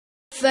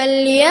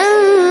فلينظر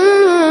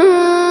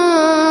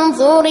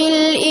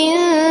الإنسان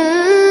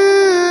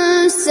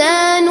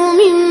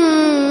مما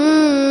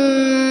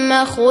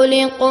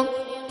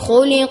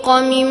خلق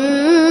من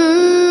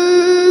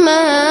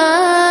ماء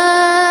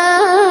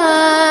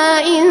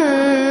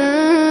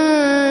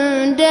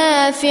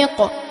دافق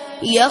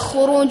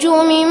يخرج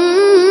من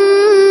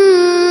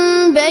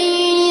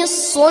بين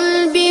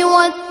الصلب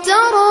والترائب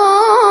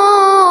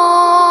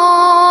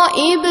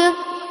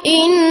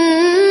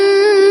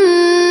إنه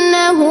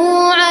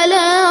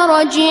على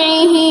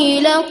رجعه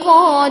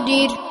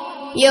لقادر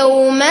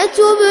يوم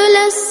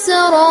تبلى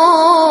السرائر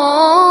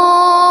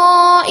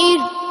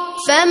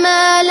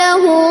فما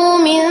له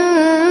من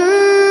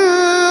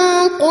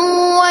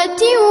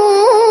قوة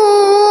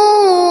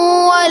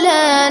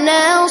ولا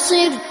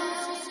ناصر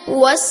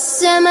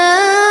والسماء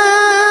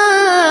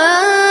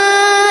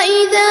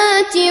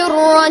ذات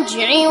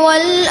الرجع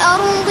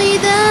والأرض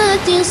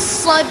ذات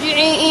الصدع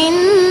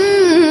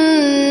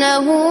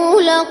إنه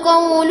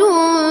لقول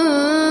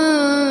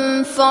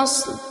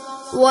فصل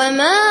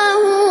وما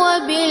هو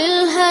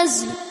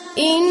بالهزل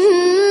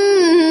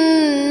إنهم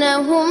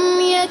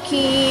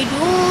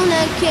يكيدون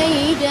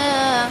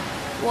كيدا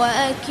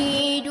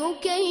وأكيد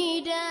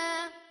كيدا.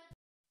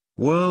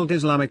 World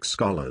Islamic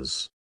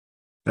Scholars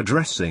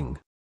addressing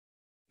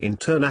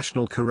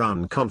International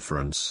Quran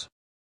Conference.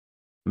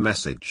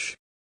 Message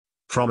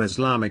from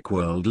Islamic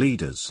world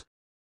leaders.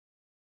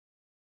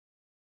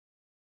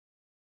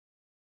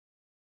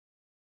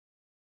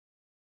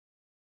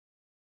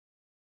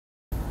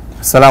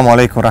 Assalamu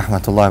alaikum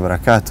rahmatullahi wa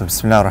barakatuh.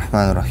 Bismillah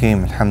ar-Rahman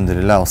ar-Rahim.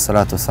 Alhamdulillah wa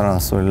salatu wa salam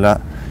Rasulullah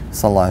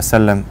sallallahu alayhi wa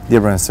sallam. Dear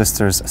brothers and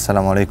sisters,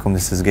 Assalamu alaikum.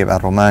 This is Gabriel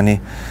Romani.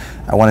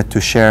 I wanted to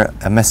share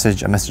a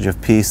message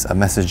of peace, a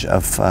message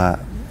of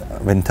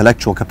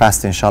intellectual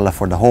capacity, inshallah,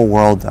 for the whole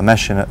world, a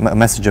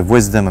message of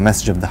wisdom, a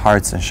message of the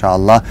hearts,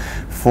 inshallah,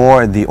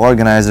 for the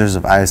organizers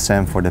of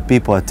ISM, for the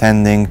people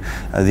attending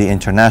the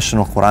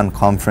International Quran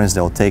Conference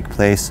that will take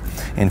place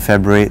in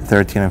February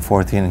 13 and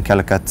 14 in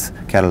Calicut,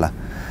 Kerala.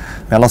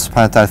 May Allah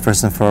subhanahu wa ta'ala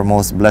first and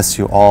foremost bless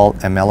you all,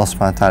 and may Allah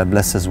subhanahu wa ta'ala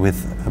bless us with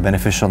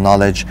beneficial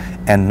knowledge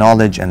and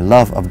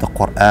love of the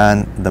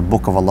Quran, the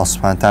book of Allah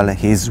subhanahu wa ta'ala,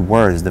 His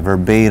words, the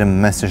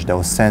verbatim message that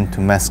was sent to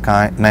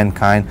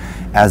mankind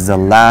as the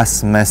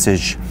last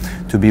message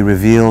to be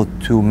revealed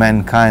to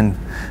mankind,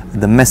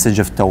 the message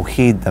of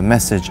Tawheed, the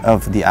message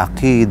of the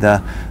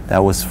Aqidah that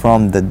was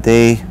from the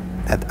day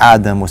that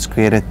Adam was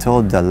created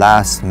till the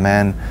last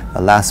man,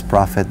 the last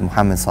prophet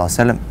Muhammad sallallahu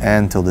alaihi wasallam,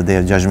 and till the day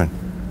of judgment.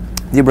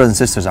 Dear brothers and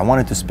sisters, I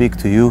wanted to speak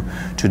to you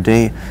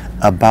today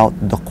about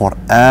the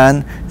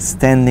Quran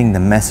standing the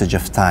message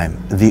of time,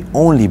 the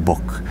only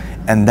book,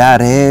 and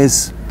that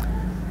is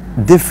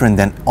different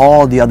than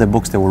all the other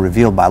books that were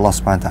revealed by Allah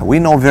subhanahu wa ta'ala. We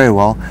know very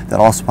well that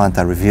Allah subhanahu wa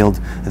ta'ala revealed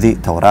the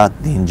Torah,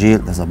 the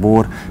Injil, the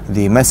Zabur,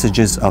 the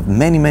messages of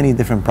many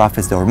different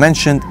prophets that were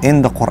mentioned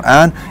in the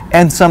Quran,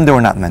 and some that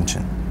were not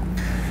mentioned.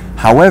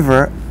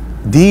 However,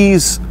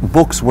 these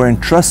books were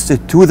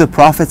entrusted to the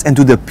prophets and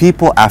to the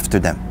people after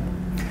them.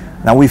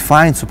 Now we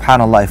find,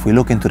 subhanAllah, if we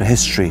look into the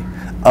history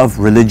of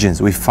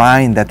religions, we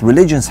find that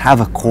religions have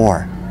a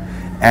core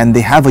and they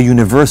have a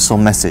universal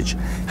message.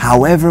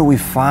 However, we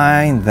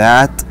find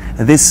that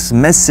this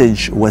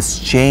message was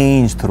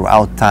changed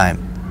throughout time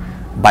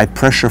by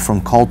pressure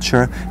from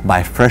culture,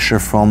 by pressure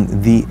from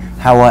the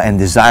hawa and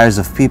desires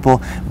of people,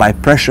 by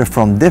pressure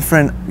from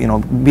different,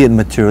 be it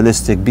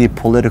materialistic, be it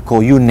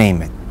political, you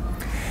name it.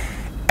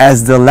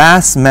 As the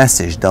last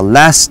message, the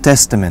last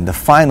testament, the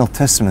final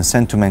testament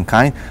sent to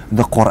mankind,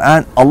 the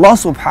Quran, Allah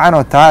subhanahu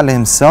wa ta'ala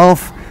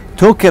Himself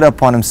took it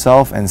upon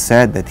Himself and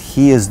said that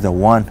He is the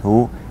one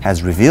who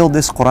has revealed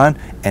this Quran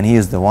and He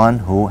is the one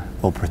who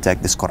will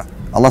protect this Quran.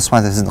 Allah subhanahu wa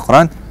ta'ala says in the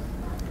Quran,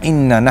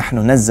 Inna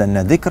nahnu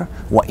nazzalna dhikr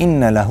wa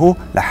inna lahu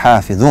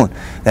lahafidhun.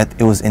 That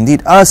it was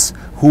indeed us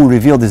who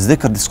revealed this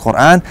dhikr, this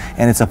Quran,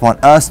 and it's upon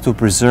us to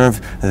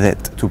preserve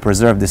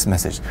this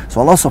message.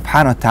 So Allah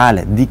subhanahu wa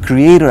ta'ala, the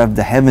creator of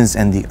the heavens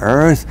and the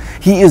earth,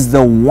 He is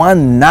the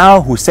one now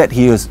who said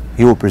He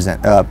will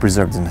preserve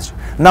this message.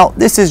 Now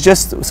this is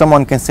just,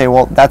 someone can say,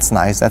 well, that's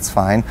nice, that's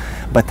fine,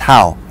 but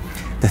how?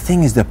 The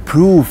thing is, the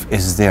proof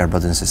is there,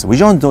 brothers and sisters. We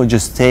don't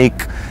just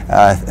take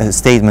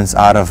statements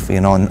out of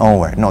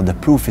nowhere. No, the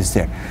proof is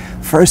there.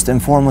 First and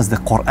foremost, the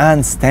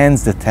Quran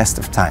stands the test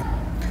of time.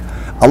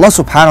 Allah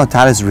subhanahu wa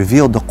ta'ala has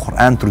revealed the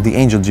Quran through the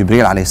angel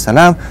Gabriel alayhi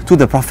salam to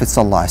the Prophet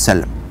sallallahu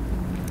alayhi wasallam.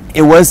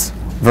 It was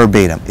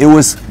verbatim. It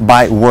was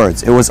by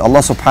words. It was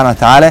Allah subhanahu wa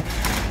ta'ala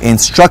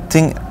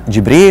instructing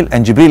Jibreel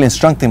and Jibreel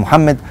instructing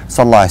Muhammad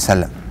sallallahu alayhi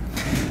wasallam.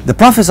 The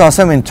Prophet sallallahu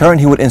alayhi wasallam in turn,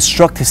 he would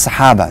instruct his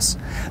Sahabas.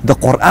 The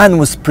Quran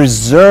was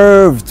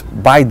preserved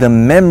by the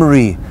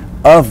memory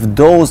of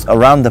those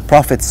around the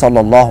Prophet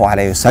sallallahu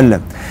alaihi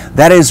wasallam.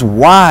 That is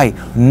why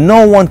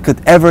no one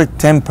could ever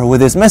tamper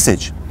with his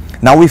message.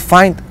 Now we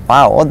find,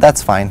 wow, well,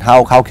 that's fine.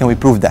 How can we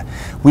prove that?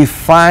 We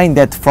find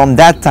that from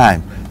that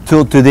time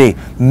till today,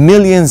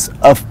 millions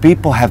of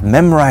people have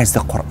memorized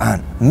the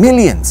Quran.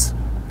 Millions.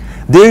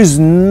 There is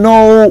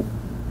no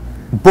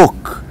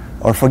book,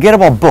 or forget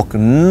about book,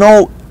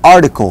 no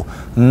article,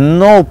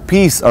 No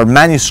piece or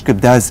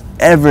manuscript that has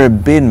ever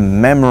been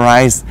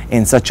memorized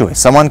in such a way.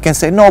 Someone can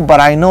say, no, but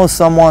I know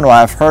someone, or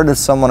I've heard of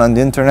someone on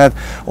the internet,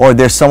 or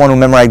there's someone who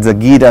memorized the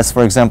Gitas,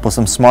 for example,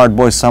 some smart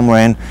boy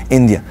somewhere in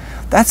India.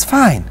 That's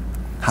fine.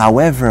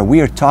 However,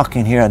 we are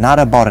talking here not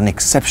about an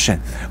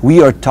exception.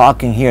 We are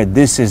talking here,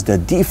 this is the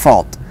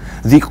default.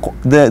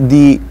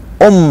 The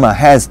Ummah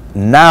has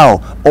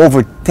now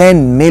over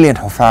 10 million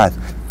hufad.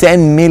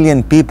 10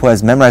 million people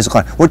has memorized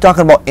the Quran. We're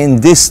talking about in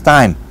this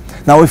time.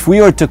 Now, if we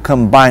were to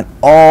combine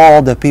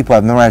all the people who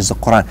have memorized the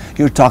Quran,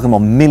 you're talking about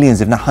millions,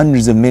 if not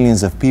hundreds of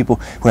millions of people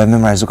who have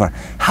memorized the Quran.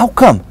 How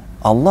come?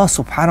 Allah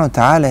subhanahu wa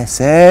ta'ala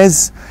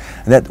says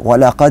that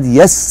وَلَقَدْ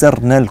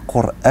يَسَّرْنَا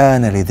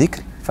الْقُرْآنَ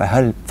لِذِكْرِ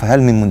فَهَلْ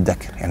مِن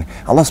مُدَّكِرٍ.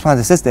 Allah subhanahu wa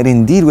ta'ala says that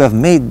indeed we have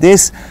made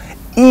this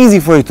easy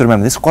for you to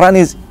remember. This Quran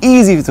is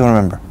easy to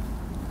remember.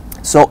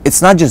 So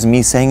it's not just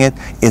me saying it,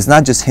 it's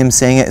not just him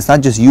saying it, it's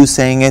not just you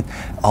saying it.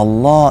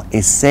 Allah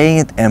is saying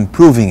it and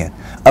proving it.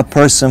 A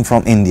person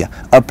from India,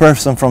 a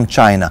person from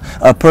China,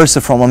 a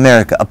person from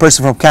America, a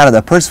person from Canada,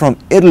 a person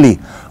from Italy,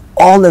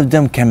 all of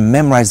them can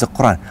memorize the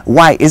Quran.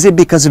 Why? Is it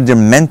because of their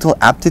mental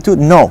aptitude?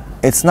 No,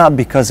 it's not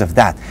because of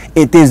that.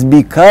 It is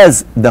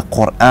because the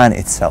Quran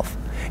itself.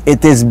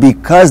 It is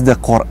because the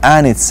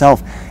Quran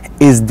itself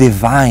is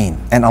divine,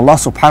 and Allah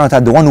subhanahu wa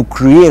ta'ala, the one who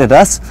created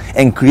us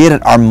and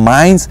created our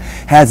minds,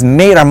 has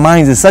made our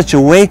minds in such a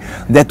way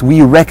that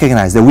we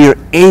recognize, that we are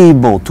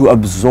able to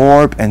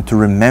absorb and to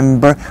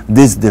remember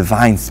this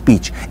divine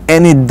speech.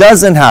 And it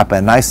doesn't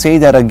happen, I say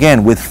that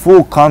again with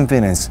full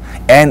confidence,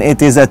 and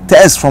it is a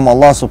test from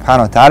Allah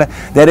subhanahu wa ta'ala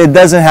that it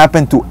doesn't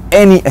happen to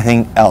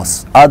anything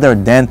else other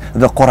than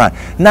the Quran.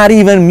 Not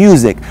even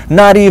music,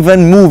 not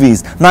even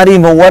movies, not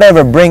even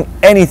whatever, bring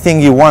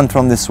anything you want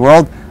from this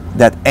world,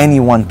 that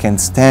anyone can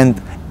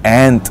stand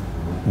and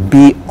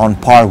be on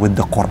par with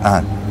the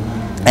Quran.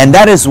 And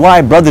that is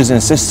why, brothers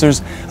and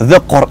sisters, the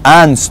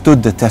Quran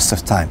stood the test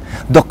of time.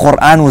 The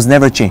Quran was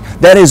never changed.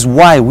 That is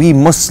why we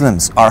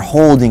Muslims are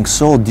holding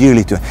so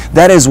dearly to it.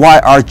 That is why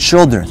our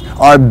children,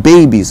 our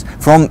babies,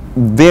 from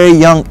very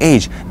young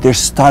age, they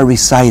start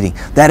reciting.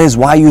 That is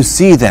why you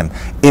see them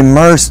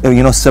immersed,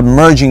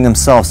 submerging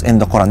themselves in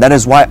the Quran. That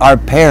is why our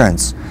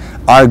parents,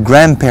 our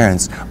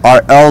grandparents,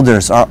 our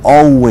elders are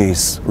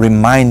always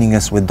reminding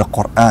us with the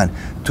Quran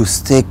to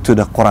stick to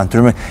the Quran, to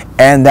remember.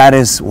 And that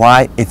is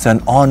why it's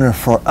an honor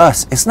for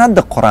us. It's not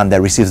the Quran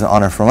that receives an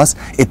honor from us.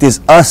 It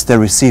is us that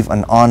receive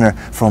an honor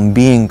from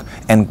being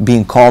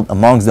called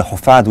amongst the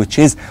Hufad, which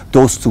is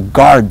those to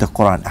guard the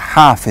Quran.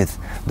 Hafiz,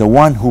 the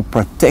one who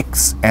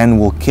protects and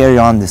will carry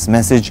on this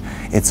message.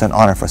 It's an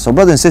honor for us. So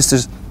brothers and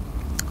sisters,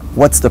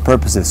 what's the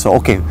purpose of this? So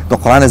okay, the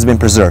Quran has been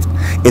preserved.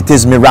 It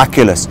is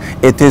miraculous.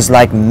 It is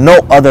like no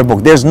other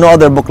book. There's no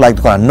other book like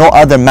the Quran, no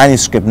other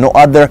manuscript, no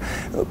other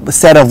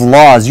set of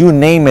laws, you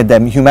name it, that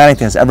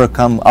humanity has ever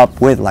come up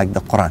with like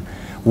the Quran.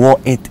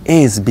 Well, it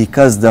is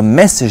because the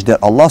message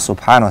that Allah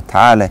subhanahu wa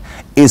ta'ala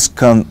is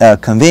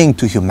conveying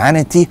to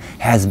humanity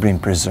has been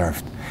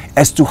preserved.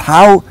 As to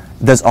how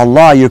does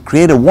Allah, your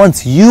Creator,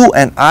 wants you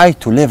and I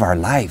to live our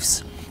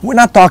lives. We're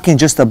not talking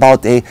just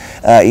about an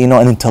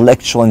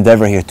intellectual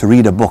endeavor here to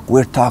read a book.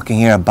 We're talking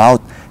here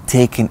about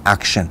taking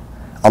action.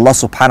 Allah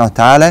subhanahu wa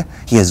ta'ala,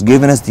 He has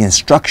given us the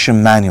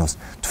instruction manuals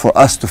for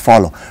us to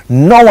follow.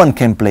 No one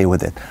can play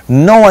with it.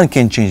 No one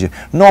can change it.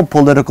 No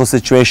political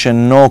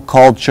situation, no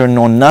culture,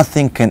 no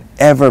nothing can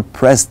ever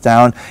press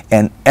down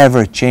and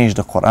ever change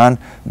the Quran,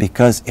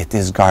 because it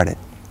is guarded.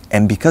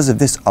 And because of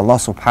this, Allah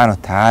subhanahu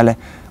wa ta'ala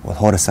will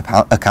hold us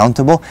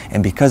accountable,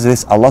 and because of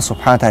this, Allah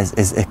subhanahu wa ta'ala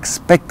is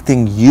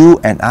expecting you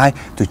and I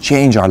to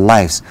change our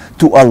lives,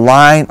 to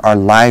align our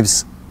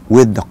lives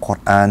with the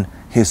Quran,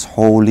 His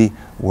holy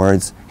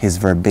words, His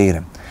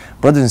verbatim.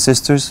 Brothers and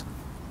sisters,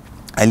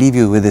 I leave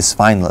you with this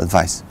final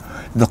advice.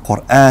 The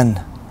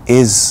Quran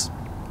is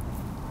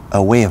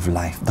a way of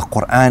life. The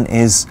Quran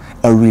is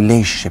a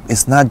relationship.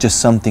 It's not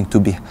just something to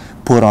be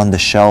put on the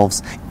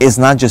shelves. It's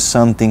not just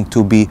something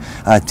to be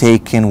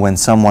taken when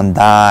someone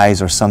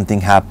dies or something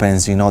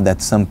happens,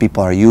 that some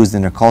people are used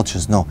in their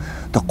cultures. No,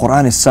 the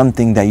Quran is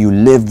something that you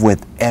live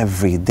with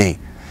every day.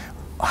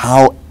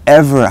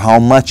 How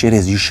much it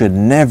is, you should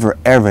never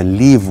ever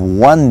leave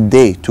one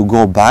day to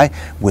go by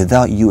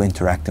without you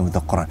interacting with the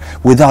Quran,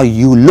 without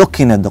you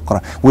looking at the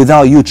Quran,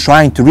 without you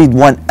trying to read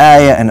one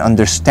ayah and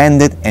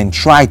understand it and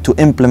try to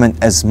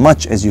implement as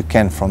much as you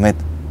can from it.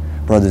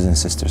 Brothers and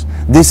sisters,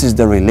 this is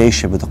the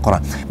relationship with the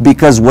Quran,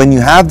 because when you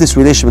have this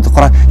relationship with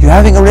the Quran, you're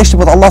having a relationship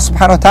with Allah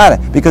subhanahu wa ta'ala,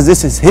 because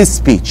this is His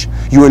speech.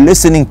 You are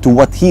listening to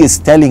what He is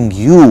telling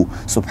you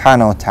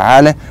subhanahu wa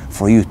ta'ala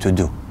for you to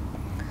do.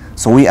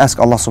 So we ask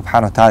Allah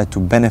subhanahu wa ta'ala to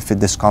benefit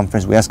this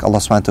conference. We ask Allah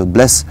subhanahu wa ta'ala to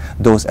bless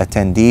those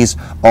attendees,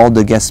 all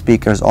the guest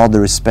speakers, all the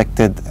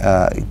respected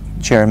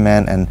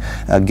chairmen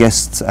and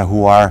guests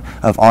who are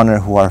of honor,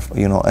 who are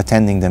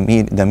attending the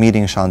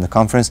meeting, inshallah, the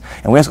conference.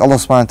 And we ask Allah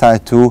subhanahu wa ta'ala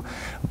to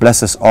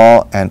bless us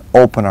all and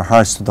open our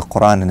hearts to the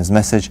Quran and His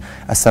message.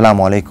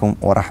 Assalamu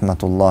alaikum wa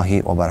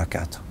rahmatullahi wa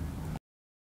barakatuh.